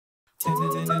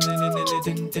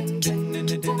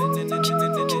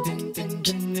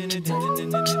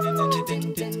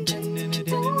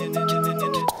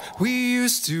We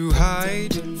used to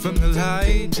hide from the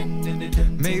light,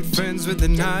 made friends with the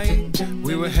night.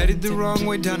 We were headed the wrong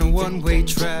way down a one-way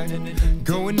track,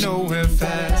 going nowhere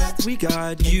fast. We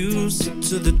got used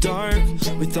to the dark.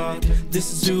 We thought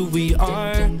this is who we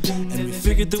are, and we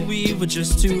figured that we were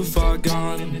just too far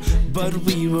gone, but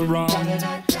we were wrong.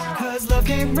 Cause love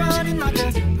came running like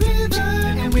a river,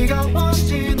 and we got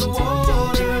washed in the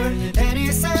water. And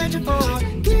he said you're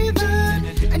forgiven,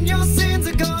 and your sins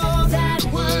are gone. That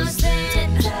was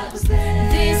then,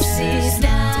 this is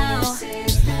now.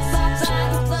 Bought by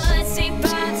the blood, saved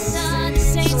by the sun, the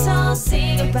saints all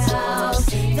sing about.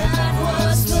 That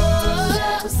was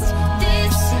lost,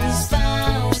 this is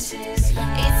found.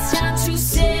 It's time to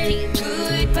say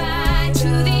goodbye to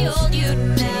the old you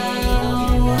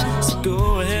now. So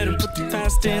go ahead and put the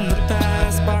past in the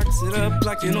past, box it up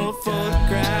like an old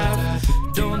photograph.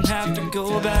 Don't have to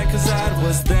go back, cause that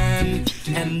was then,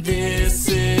 and this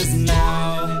is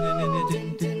now.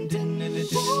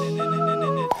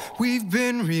 We've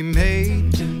been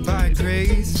remade by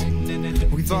grace.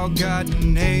 We've all got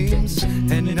names,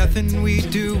 and nothing we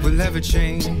do will ever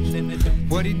change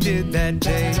what he did that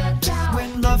day.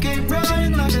 When love came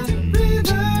running like a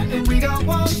river, and we got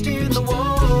washed in the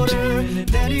water.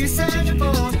 Then he said you're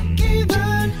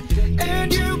forgiven,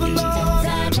 and you belong.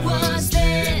 That was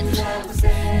then,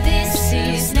 this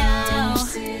is now.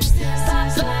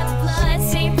 Bought by the blood,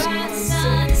 saved by the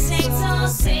sun, the saints all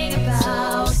sing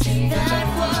about. That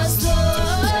was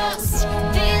lost,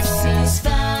 this is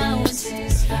found.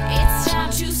 It's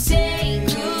time to say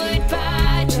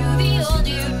goodbye to the old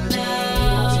you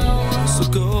now. So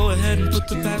go ahead and put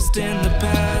the past in the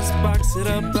past, box it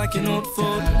up like an old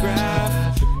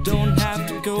photograph. Don't have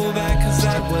to go back, cause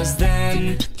that was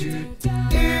then.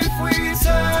 If we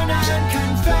turn and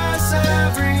confess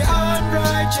every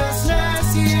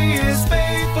unrighteousness, he is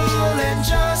faithful and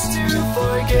just to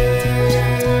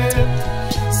forgive.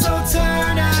 So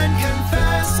turn and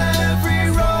confess every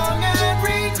wrong and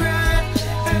regret,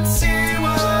 and see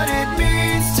what it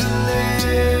means to live.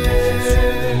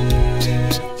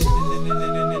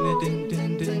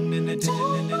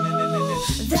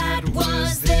 That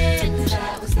was then,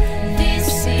 this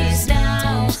is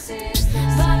now.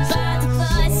 Bought by the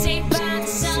blood, saved by the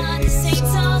sun, the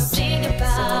saints all sing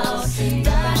about.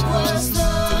 That was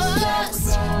lost,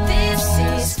 this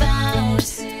is found.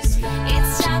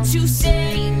 It's time to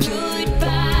say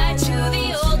goodbye to the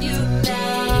old you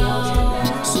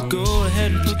now. So go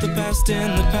ahead and put the past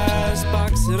in the past,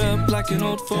 box it up like an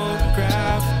old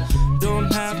photograph.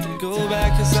 Don't have to go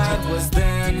back, cause that was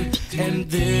then, and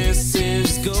this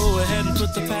is. Go ahead and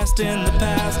put the past in the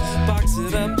past, box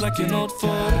it up like an old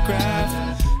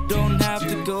photograph. Don't have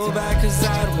to go back, cause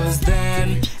that was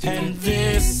then, and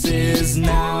this is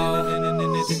now.